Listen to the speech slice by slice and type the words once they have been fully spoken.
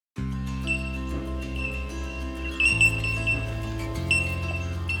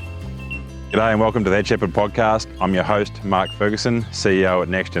G'day and welcome to the Head Shepherd podcast. I'm your host, Mark Ferguson, CEO at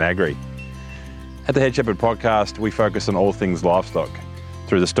NextGen Agri. At the Head Shepherd podcast, we focus on all things livestock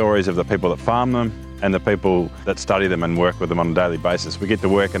through the stories of the people that farm them and the people that study them and work with them on a daily basis. We get to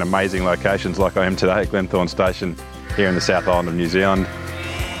work in amazing locations like I am today at Glenthorne Station here in the South Island of New Zealand.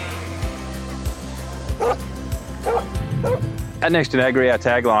 At NextGen Agri, our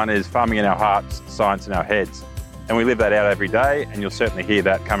tagline is farming in our hearts, science in our heads. And we live that out every day, and you'll certainly hear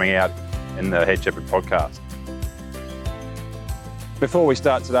that coming out in the Head Shepherd podcast. Before we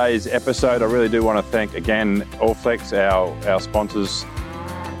start today's episode, I really do want to thank again Allflex, our sponsors.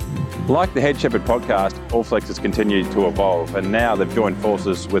 Like the Head Shepherd podcast, Allflex has continued to evolve, and now they've joined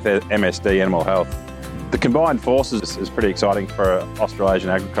forces with MSD Animal Health. The combined forces is pretty exciting for Australasian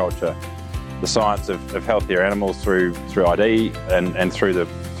agriculture. The science of healthier animals through ID and through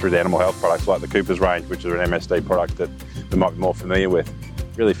the animal health products like the Cooper's range, which is an MSD product that we might be more familiar with.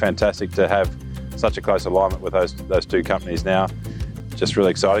 Really fantastic to have such a close alignment with those two companies now. Just really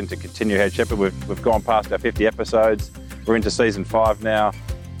exciting to continue Head Shepherd. We've gone past our 50 episodes. We're into season 5 now.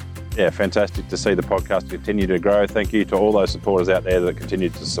 Yeah, fantastic to see the podcast continue to grow. Thank you to all those supporters out there that continue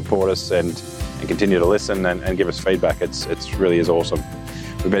to support us and continue to listen and give us feedback. It's really is awesome.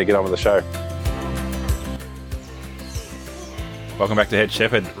 We better get on with the show. Welcome back to Head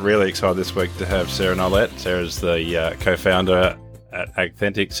Shepherd. Really excited this week to have Sarah Nolet. Sarah's the co-founder at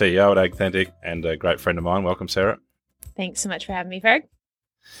AgThentic, CEO at AgThentic, and a great friend of mine. Welcome, Sarah. Thanks so much for having me, Ferg.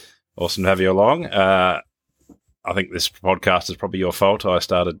 Awesome to have you along. I think this podcast is probably your fault. I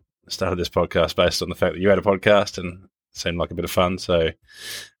started this podcast based on the fact that you had a podcast and it seemed like a bit of fun. So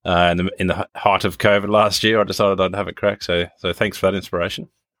in the height of COVID last year, I decided I'd have a crack. So thanks for that inspiration.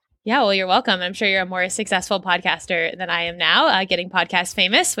 Yeah, well, you're welcome. I'm sure you're a more successful podcaster than I am now, getting podcast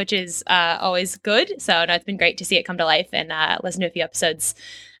famous, which is always good. So no, it's been great to see it come to life and listen to a few episodes,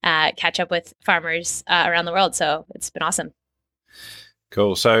 catch up with farmers around the world. So it's been awesome.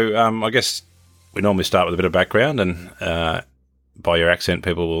 Cool. So I guess we normally start with a bit of background, and by your accent,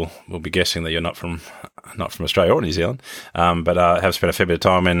 people will be guessing that you're not from Australia or New Zealand, but have spent a fair bit of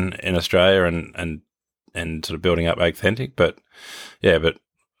time in Australia and sort of building up AgThentic. But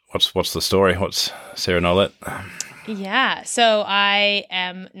what's the story? What's Sarah Nolet? Yeah, so I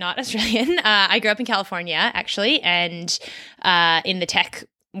am not Australian. I grew up in California, actually, and in the tech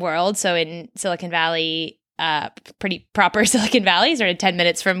world, so in Silicon Valley, pretty proper Silicon Valley, sort of 10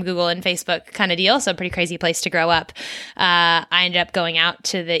 minutes from Google and Facebook kind of deal, so pretty crazy place to grow up. I ended up going out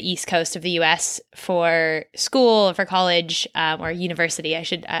to the East Coast of the US for school, for college, or university, I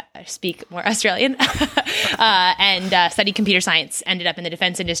should speak more Australian, and studied computer science. Ended up in the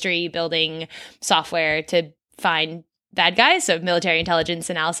defense industry building software to find bad guys, so military intelligence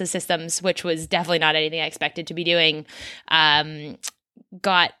analysis systems, which was definitely not anything I expected to be doing.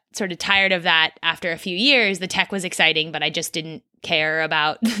 Got sort of tired of that after a few years. The tech was exciting, but I just didn't care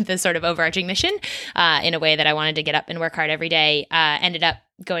about the sort of overarching mission in a way that I wanted to get up and work hard every day. Ended up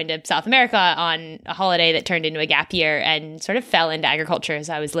going to South America on a holiday that turned into a gap year and sort of fell into agriculture as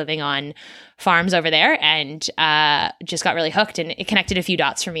I was living on farms over there, and just got really hooked, and it connected a few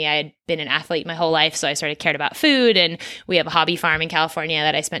dots for me. I had been an athlete my whole life, so I sort of cared about food, and we have a hobby farm in California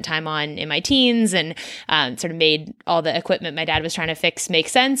that I spent time on in my teens, and sort of made all the equipment my dad was trying to fix make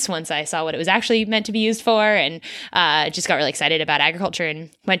sense once I saw what it was actually meant to be used for, and just got really excited about agriculture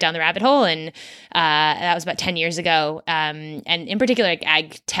and went down the rabbit hole, and that was about 10 years ago, and in particular like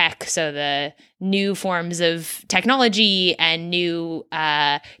ag tech, so the new forms of technology and new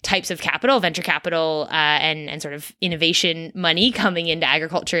types of capital, venture capital, and sort of innovation money coming into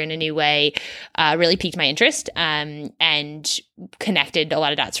agriculture in a new way really piqued my interest and connected a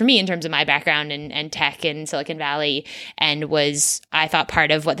lot of dots for me in terms of my background and tech in Silicon Valley, and was, I thought, part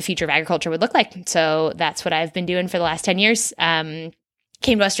of what the future of agriculture would look like. So that's what I've been doing for the last 10 years.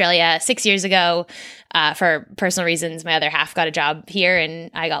 Came to Australia 6 years ago for personal reasons. My other half got a job here,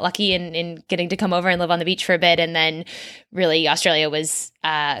 and I got lucky in getting to come over and live on the beach for a bit. And then really Australia was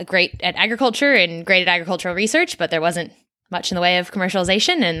great at agriculture and great at agricultural research, but there wasn't much in the way of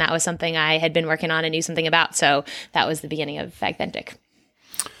commercialization. And that was something I had been working on and knew something about. So that was the beginning of AgThentic.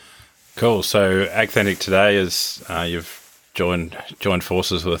 Cool. So AgThentic today is you've joined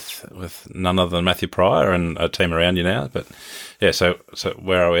forces with none other than Matthew Pryor and a team around you now. But yeah, so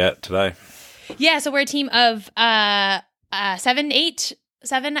where are we at today? Yeah, so we're a team of 7,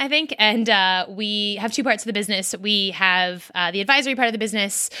 I think. And we have two parts of the business. We have the advisory part of the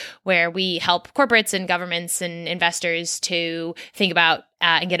business where we help corporates and governments and investors to think about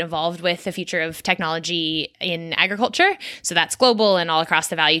and get involved with the future of technology in agriculture. So that's global and all across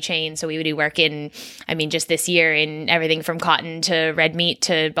the value chain. So we would do work in, just this year in everything from cotton to red meat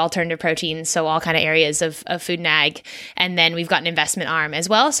to alternative proteins. So all kind of areas of food and ag. And then we've got an investment arm as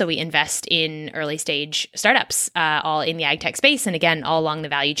well. So we invest in early stage startups, all in the ag tech space. And again, all along the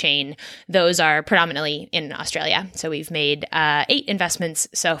value chain. Those are predominantly in Australia. So we've made 8 investments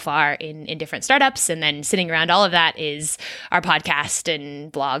so far in different startups. And then sitting around all of that is our podcast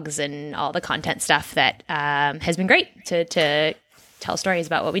and blogs and all the content stuff that has been great to tell stories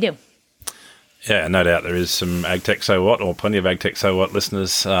about what we do. Yeah, no doubt there is some AgTech So What, or plenty of AgTech So What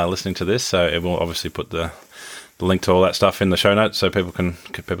listeners listening to this. So it will obviously put the link to all that stuff in the show notes so people can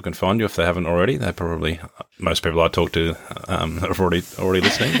find you if they haven't already. They probably, most people I talk to are already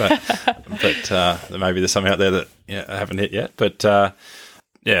listening, but maybe there's some out there that haven't hit yet. But the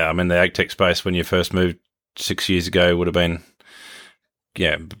AgTech space when you first moved 6 years ago would have been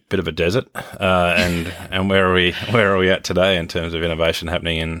a bit of a desert. And where are we at today in terms of innovation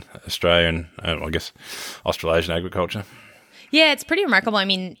happening in Australia and I guess Australasian agriculture? Yeah, it's pretty remarkable.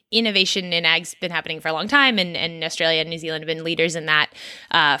 Innovation in ag's been happening for a long time, and Australia and New Zealand have been leaders in that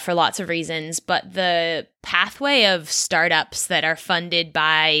for lots of reasons. But the pathway of startups that are funded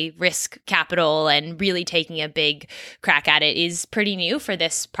by risk capital and really taking a big crack at it is pretty new for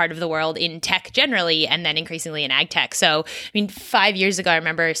this part of the world in tech generally, and then increasingly in ag tech. So, 5 years ago, I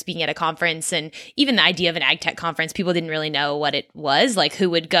remember speaking at a conference, and even the idea of an ag tech conference, people didn't really know what it was, like who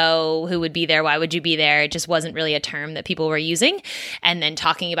would go, who would be there, why would you be there? It just wasn't really a term that people were using. And then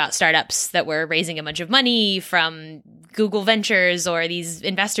talking about startups that were raising a bunch of money from Google Ventures or these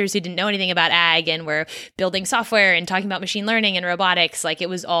investors who didn't know anything about ag and were building software and talking about machine learning and robotics, like it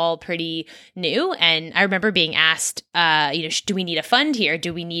was all pretty new. And I remember being asked, do we need a fund here?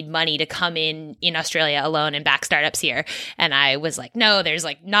 Do we need money to come in Australia alone and back startups here? And I was like, no, there's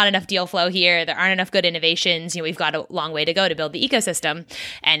like not enough deal flow here. There aren't enough good innovations. We've got a long way to go to build the ecosystem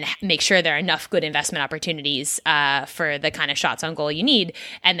and make sure there are enough good investment opportunities for the kind of shots on goal you need.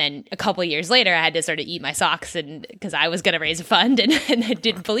 And then a couple of years later, I had to sort of eat my socks and because I was going to raise a fund and I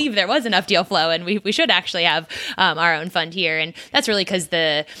didn't believe there was enough deal flow and we should actually have our own fund here. And that's really because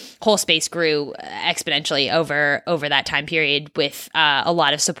the whole space grew exponentially over that time period with a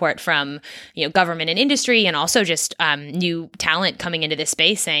lot of support from government and industry and also just new talent coming into this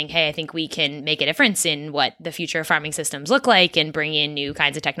space saying, hey, I think we can make a difference in what the future of farming systems look like and bring in new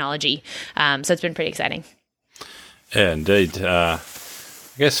kinds of technology. So it's been pretty exciting. Yeah, indeed. I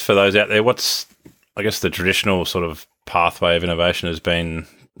guess for those out there, the traditional sort of pathway of innovation has been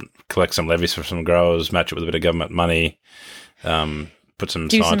collect some levies from some growers, match it with a bit of government money, put some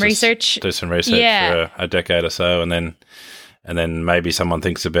do some research for a decade or so, and then maybe someone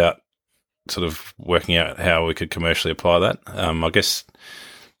thinks about sort of working out how we could commercially apply that. I guess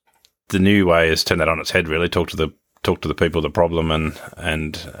the new way is turn that on its head. Really, talk to the people of the problem,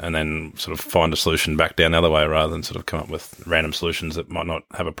 and then sort of find a solution back down the other way, rather than sort of come up with random solutions that might not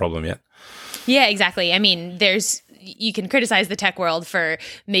have a problem yet. Yeah, exactly. You can criticize the tech world for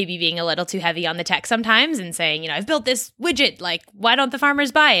maybe being a little too heavy on the tech sometimes and saying, I've built this widget, like, why don't the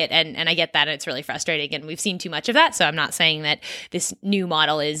farmers buy it? And I get that. It's really frustrating. And we've seen too much of that. So I'm not saying that this new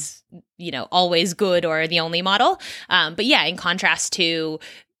model is, always good or the only model. But yeah, in contrast to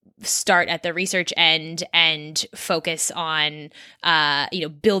start at the research end and focus on,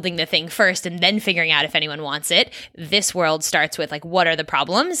 building the thing first and then figuring out if anyone wants it. This world starts with like, what are the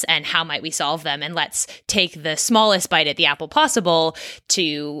problems and how might we solve them? And let's take the smallest bite at the apple possible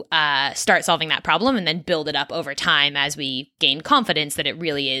to start solving that problem and then build it up over time as we gain confidence that it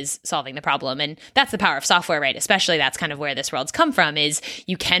really is solving the problem. And that's the power of software, right? Especially that's kind of where this world's come from is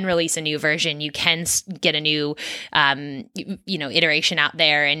you can release a new version, you can get a new, iteration out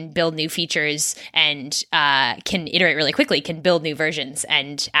there and build new features and can iterate really quickly, can build new versions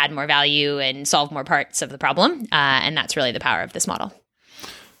and add more value and solve more parts of the problem. And that's really the power of this model.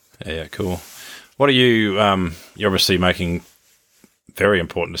 Yeah, cool. What are you, you're obviously making very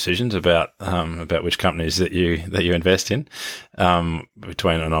important decisions about which companies that you invest in I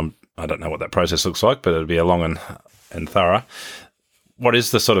don't know what that process looks like, but it'll be a long and thorough. What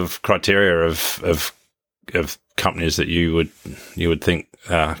is the sort of criteria of companies that you would think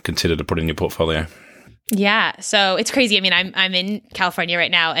consider to put in your portfolio? Yeah, so it's crazy. I'm in California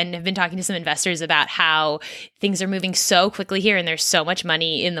right now and have been talking to some investors about how things are moving so quickly here and there's so much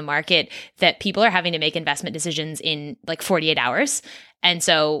money in the market that people are having to make investment decisions in like 48 hours. And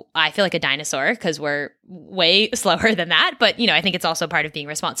so I feel like a dinosaur because we're way slower than that. But, I think it's also part of being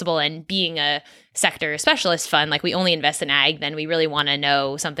responsible and being a sector specialist fund. Like, we only invest in ag, then we really want to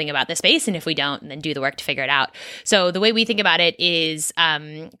know something about the space. And if we don't, then do the work to figure it out. So the way we think about it is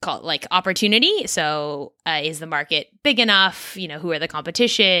called like opportunity. So is the market big enough? Who are the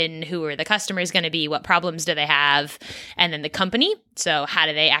competition? Who are the customers going to be? What problems do they have? And then the company. So how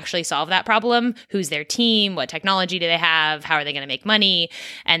do they actually solve that problem? Who's their team? What technology do they have? How are they going to make money?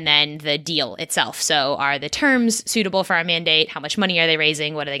 And then the deal itself. So are the terms suitable for our mandate? How much money are they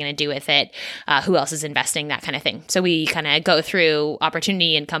raising? What are they going to do with it? Who else is investing? That kind of thing. So we kind of go through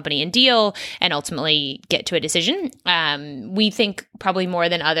opportunity and company and deal and ultimately get to a decision. We think probably more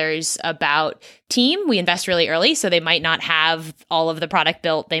than others about team. We invest really early, so they might not have all of the product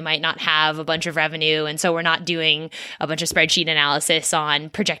built. They might not have a bunch of revenue. And so we're not doing a bunch of spreadsheet analysis on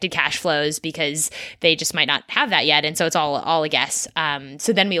projected cash flows because they just might not have that yet. And so it's all a guess.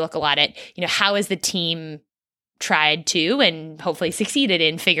 So then we look a lot at, how is the team tried to and hopefully succeeded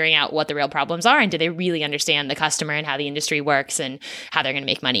in figuring out what the real problems are, and do they really understand the customer and how the industry works and how they're going to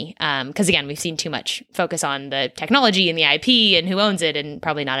make money? Because again, we've seen too much focus on the technology and the IP and who owns it, and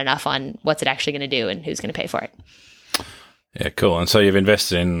probably not enough on what's it actually going to do and who's going to pay for it. Yeah, cool. And so you've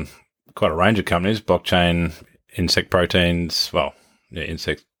invested in quite a range of companies: blockchain, insect proteins,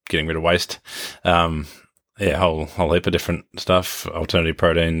 insect getting rid of waste, whole heap of different stuff, alternative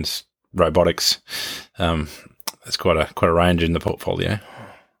proteins, robotics. It's quite a range in the portfolio.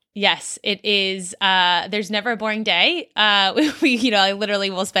 Yes, it is. There's never a boring day. I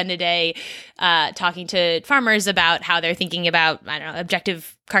literally will spend a day talking to farmers about how they're thinking about,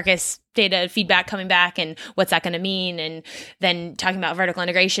 objective carcass data feedback coming back and what's that going to mean, and then talking about vertical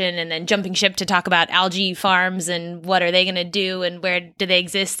integration, and then jumping ship to talk about algae farms and what are they going to do and where do they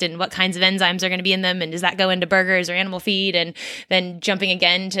exist and what kinds of enzymes are going to be in them, and does that go into burgers or animal feed, and then jumping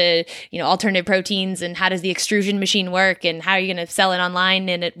again to alternative proteins and how does the extrusion machine work and how are you going to sell it online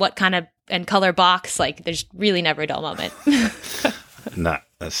and at what kind of and color box. Like, there's really never a dull moment. No,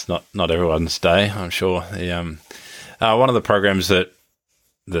 that's not everyone's day, I'm sure. One of the programs that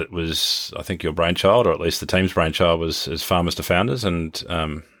was, I think, your brainchild, or at least the team's brainchild, is Farmers to Founders, and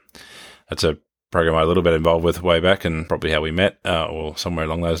that's a program I'm a little bit involved with way back, and probably how we met, or somewhere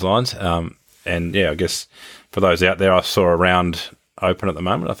along those lines. And yeah, I guess for those out there, I saw a round open at the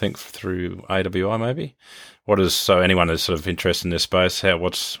moment, I think through AWI maybe. So anyone who's sort of interested in this space,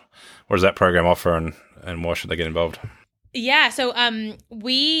 what does that program offer, and why should they get involved? Yeah, so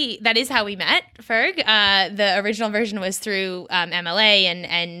that is how we met, Ferg. The original version was through MLA,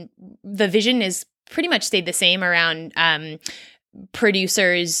 and the vision is pretty much stayed the same around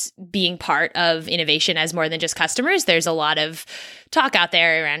producers being part of innovation as more than just customers. There's a lot of talk out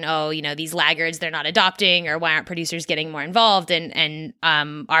there around, these laggards, they're not adopting, or why aren't producers getting more involved? And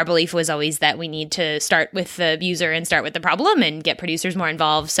our belief was always that we need to start with the user and start with the problem and get producers more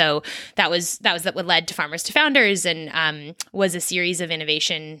involved. So that was what led to Farmers to Founders, and was a series of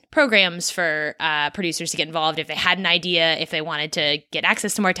innovation programs for producers to get involved if they had an idea, if they wanted to get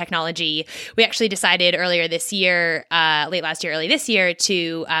access to more technology. We actually decided late last year, early this year,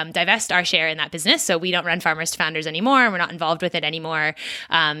 to divest our share in that business. So we don't run Farmers to Founders anymore. We're not involved with it anymore.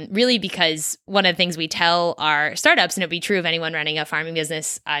 Really because one of the things we tell our startups, and it'd be true of anyone running a farming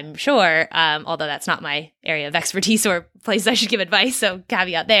business, I'm sure, although that's not my area of expertise or place I should give advice, so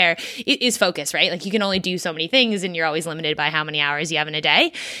caveat there, it is focus, right? Like, you can only do so many things, and you're always limited by how many hours you have in a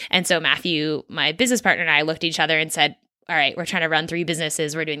day. And so Matthew, my business partner, and I looked at each other and said, all right, we're trying to run 3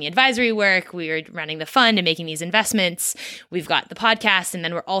 businesses. We're doing the advisory work. We're running the fund and making these investments. We've got the podcast. And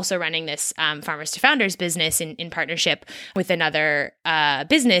then we're also running this Farmers to Founders business in partnership with another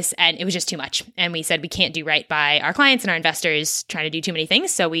business. And it was just too much. And we said we can't do right by our clients and our investors trying to do too many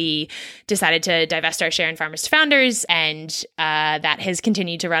things. So we decided to divest our share in Farmers to Founders. And that has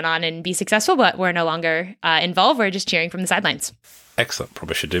continued to run on and be successful. But we're no longer involved. We're just cheering from the sidelines. Excellent.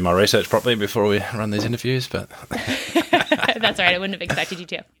 Probably should do my research properly before we run these interviews, but... That's all right. I wouldn't have expected you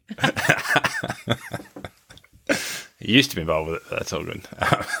to. You used to be involved with it. That's all good.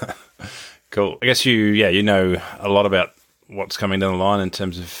 Cool. I guess you know a lot about what's coming down the line in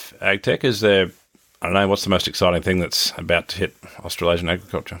terms of ag tech. Is there, I don't know, what's the most exciting thing that's about to hit Australasian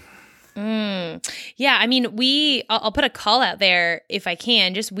agriculture? Yeah, I mean, I'll put a call out there if I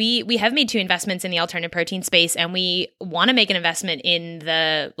can. Just we have made 2 investments in the alternative protein space, and we want to make an investment in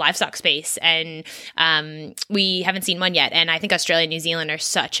the livestock space, and we haven't seen one yet. And I think Australia and New Zealand are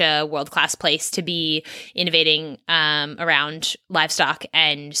such a world-class place to be innovating around livestock.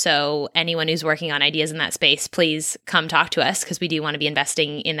 And so anyone who's working on ideas in that space, please come talk to us, because we do want to be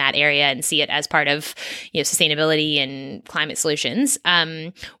investing in that area and see it as part of sustainability and climate solutions.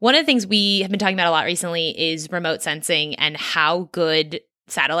 One of the things things we have been talking about a lot recently is remote sensing and how good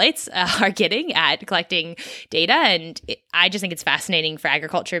satellites are getting at collecting data. And I just think it's fascinating for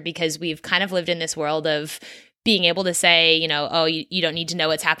agriculture because we've kind of lived in this world of being able to say, oh, you don't need to know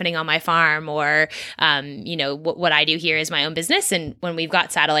what's happening on my farm, or, what I do here is my own business. And when we've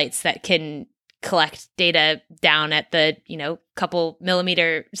got satellites that can collect data down at the, couple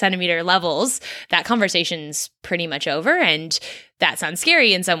centimeter levels, that conversation's pretty much over. And that sounds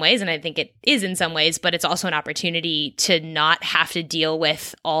scary in some ways, and I think it is in some ways, but it's also an opportunity to not have to deal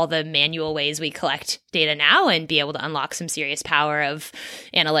with all the manual ways we collect data now and be able to unlock some serious power of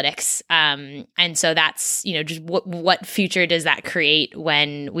analytics. And so that's, just what future does that create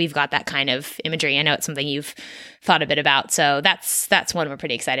when we've got that kind of imagery? I know it's something you've thought a bit about. So that's one we're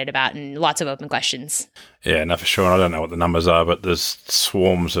pretty excited about, and lots of open questions. Yeah, no, for sure. And I don't know what the numbers are, but there's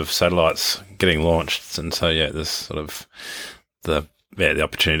swarms of satellites getting launched. And so, there's sort of the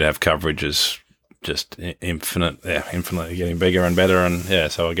opportunity to have coverage is just infinitely getting bigger and better. And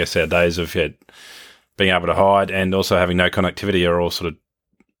so I guess our days of being able to hide and also having no connectivity are all sort of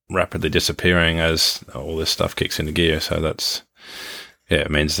rapidly disappearing as all this stuff kicks into gear. So that's,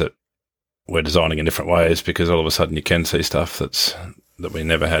 it means that we're designing in different ways because all of a sudden you can see stuff that we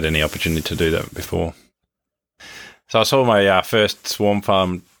never had any opportunity to do that before. So I saw my first swarm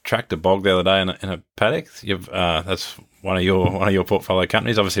farm tractor bog the other day in a paddock. That's one of your portfolio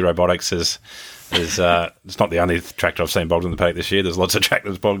companies. Obviously, robotics is it's not the only tractor I've seen bogged in the paddock this year. There's lots of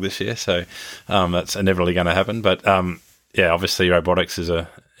tractors bogged this year, so that's inevitably going to happen. But obviously, robotics is a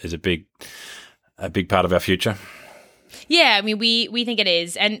big part of our future. Yeah, I mean, we think it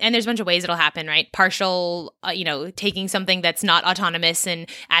is. And there's a bunch of ways it'll happen, right? Partial, taking something that's not autonomous and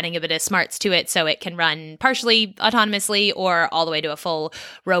adding a bit of smarts to it so it can run partially autonomously, or all the way to a full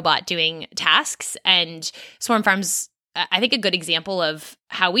robot doing tasks. And Swarm Farms, I think, a good example of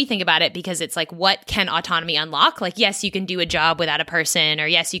how we think about it, because it's like, what can autonomy unlock? Like, yes, you can do a job without a person, or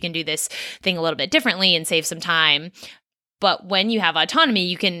yes, you can do this thing a little bit differently and save some time. But when you have autonomy,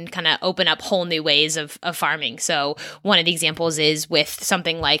 you can kind of open up whole new ways of farming. So one of the examples is with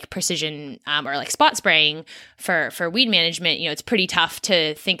something like precision or like spot spraying for weed management. It's pretty tough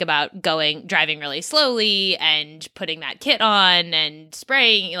to think about driving really slowly and putting that kit on and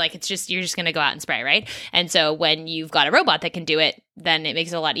spraying. Like, you're just going to go out and spray, right? And so when you've got a robot that can do it, then it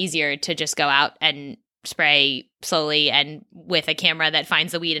makes it a lot easier to just go out and spray slowly and with a camera that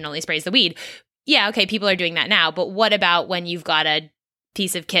finds the weed and only sprays the weed. Yeah, okay, people are doing that now, but what about when you've got a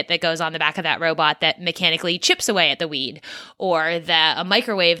piece of kit that goes on the back of that robot that mechanically chips away at the weed, or a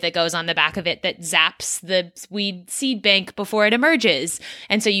microwave that goes on the back of it that zaps the weed seed bank before it emerges?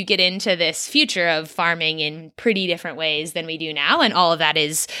 And so you get into this future of farming in pretty different ways than we do now, and all of that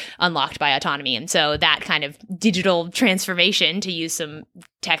is unlocked by autonomy. And so that kind of digital transformation, to use some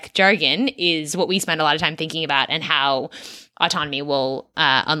tech jargon, is what we spend a lot of time thinking about, and how autonomy will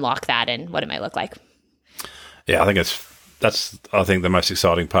unlock that and what it might look like. Yeah, I think that's the most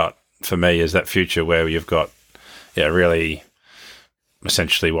exciting part for me, is that future where you've got, really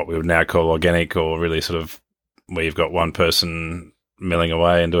essentially what we would now call organic, or really sort of where you've got one person milling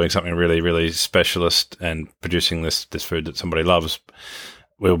away and doing something really, really specialist and producing this food that somebody loves.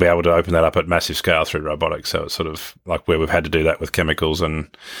 We'll be able to open that up at massive scale through robotics. So it's sort of like where we've had to do that with chemicals and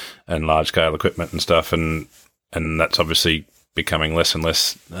large scale equipment and stuff, and that's obviously becoming less and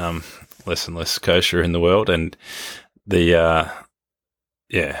less kosher in the world, and the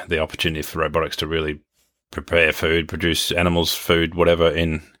opportunity for robotics to really prepare food, produce animals' food, whatever,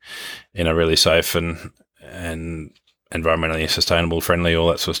 in a really safe and environmentally sustainable, friendly, all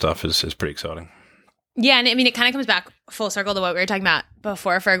that sort of stuff is pretty exciting. Yeah, and I mean, it kind of comes back full circle to what we were talking about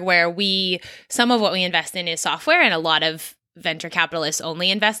before, Ferg, where some of what we invest in is software, and a lot of venture capitalists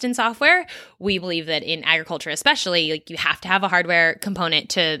only invest in software. We believe that in agriculture especially, like, you have to have a hardware component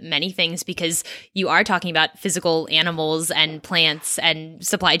to many things, because you are talking about physical animals and plants and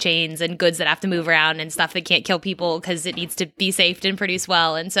supply chains and goods that have to move around and stuff that can't kill people because it needs to be safe and produce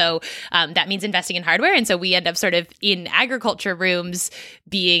well. And so that means investing in hardware. And so we end up sort of in agriculture rooms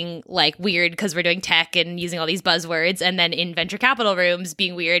being like weird because we're doing tech and using all these buzzwords, and then in venture capital rooms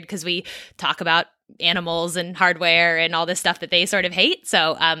being weird because we talk about animals and hardware and all this stuff that they sort of hate.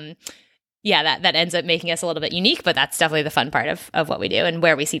 So that ends up making us a little bit unique, but that's definitely the fun part of what we do and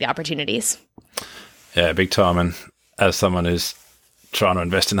where we see the opportunities. Yeah, big time. And as someone who's trying to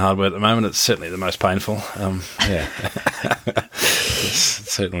invest in hardware at the moment, it's certainly the most painful. It's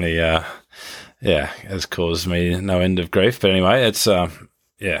certainly has caused me no end of grief. But anyway, it's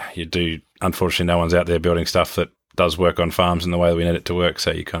you do, unfortunately, no one's out there building stuff that does work on farms in the way that we need it to work,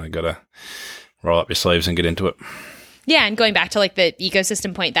 so you kind of got to roll up your sleeves and get into it. Yeah, and going back to like the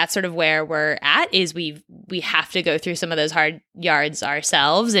ecosystem point, that's sort of where we're at, is we have to go through some of those hard yards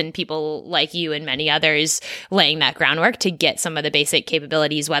ourselves, and people like you and many others laying that groundwork to get some of the basic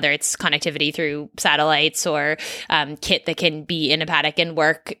capabilities, whether it's connectivity through satellites or kit that can be in a paddock and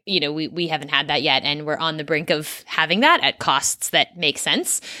work. We haven't had that yet, and we're on the brink of having that at costs that make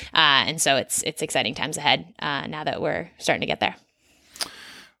sense. And so it's exciting times ahead now that we're starting to get there.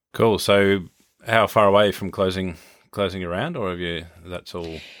 Cool. So how far away from closing around, or you've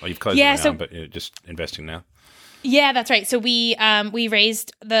closed it around, but you're just investing now? Yeah, that's right. So we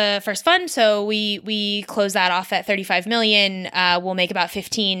raised the first fund. So we closed that off at $35 million. We'll make about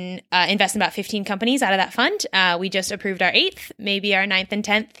 15, invest in about 15 companies out of that fund. We just approved our 8th, maybe our 9th and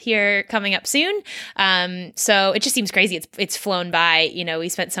 10th here coming up soon. So it just seems crazy. It's flown by. We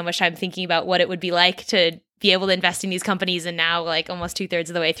spent so much time thinking about what it would be like to be able to invest in these companies, and now like almost 2/3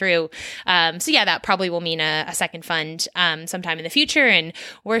 of the way through. So yeah, that probably will mean a second fund sometime in the future. And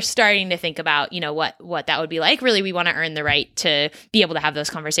we're starting to think about, what that would be like. Really, we want to earn the right to be able to have those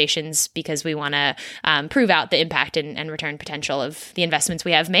conversations, because we want to prove out the impact and return potential of the investments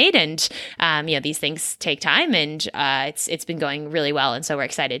we have made. And these things take time, and it's been going really well. And so we're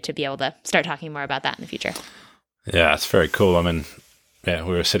excited to be able to start talking more about that in the future. Yeah, it's very cool. I mean, yeah,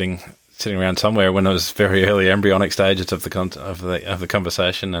 we were sitting around somewhere when it was very early embryonic stages of the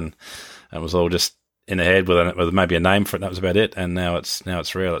conversation, and it was all just in the head with maybe a name for it. And that was about it. And now it's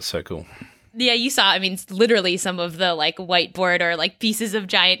real. It's so cool. Yeah, you saw, literally some of the like whiteboard or like pieces of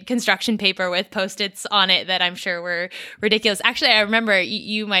giant construction paper with Post-its on it that I'm sure were ridiculous. Actually, I remember,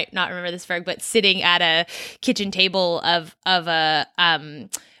 you might not remember this, Ferg, but sitting at a kitchen table of a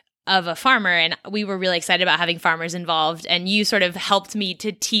farmer, and we were really excited about having farmers involved, and you sort of helped me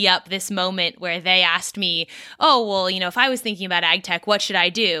to tee up this moment where they asked me, oh, well, if I was thinking about ag tech, what should I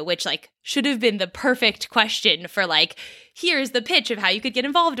do? Which like should have been the perfect question for like, here's the pitch of how you could get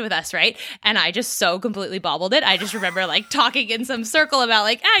involved with us, right? And I just so completely bobbled it. I just remember like talking in some circle about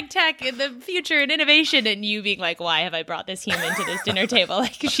like ag tech and the future and innovation, and you being like, why have I brought this human to this dinner table?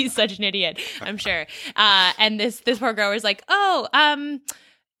 Like, she's such an idiot, I'm sure. And this poor grower's like,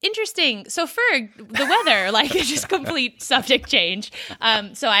 interesting. So Ferg, the weather, like just complete subject change.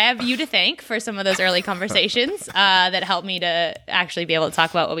 So I have you to thank for some of those early conversations that helped me to actually be able to talk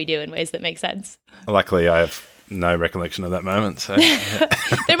about what we do in ways that make sense. Luckily, I have no recollection of that moment. So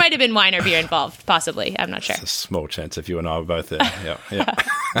there might have been wine or beer involved, possibly. I'm not sure. It's a small chance if you and I were both there. Yeah.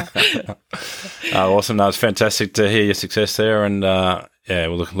 Awesome. No, it's fantastic to hear your success there, and we're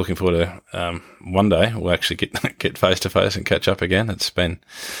looking forward to one day we'll actually get face to face and catch up again. It's been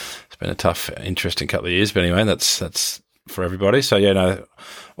a tough, interesting couple of years, but anyway, that's for everybody. So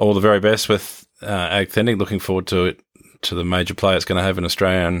all the very best with AgThentic. Looking forward to it, to the major play it's going to have in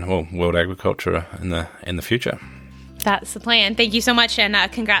Australia and world agriculture in the future. That's the plan. Thank you so much, and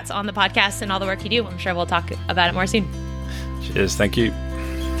congrats on the podcast and all the work you do. I'm sure we'll talk about it more soon. Cheers. Thank you.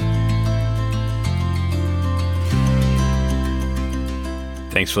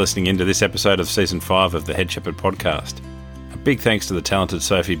 Thanks for listening in to this episode of Season 5 of the Head Shepherd podcast. A big thanks to the talented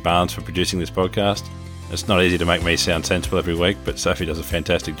Sophie Barnes for producing this podcast. It's not easy to make me sound sensible every week, but Sophie does a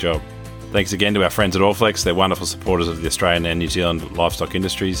fantastic job. Thanks again to our friends at Allflex. They're wonderful supporters of the Australian and New Zealand livestock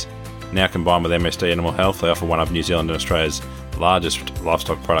industries. Now combined with MSD Animal Health, they offer one of New Zealand and Australia's largest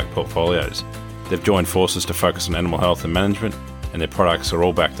livestock product portfolios. They've joined forces to focus on animal health and management, and their products are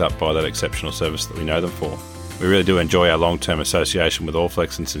all backed up by that exceptional service that we know them for. We really do enjoy our long-term association with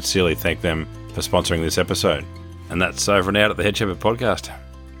Allflex and sincerely thank them for sponsoring this episode. And that's over and out at the Head Shepherd podcast.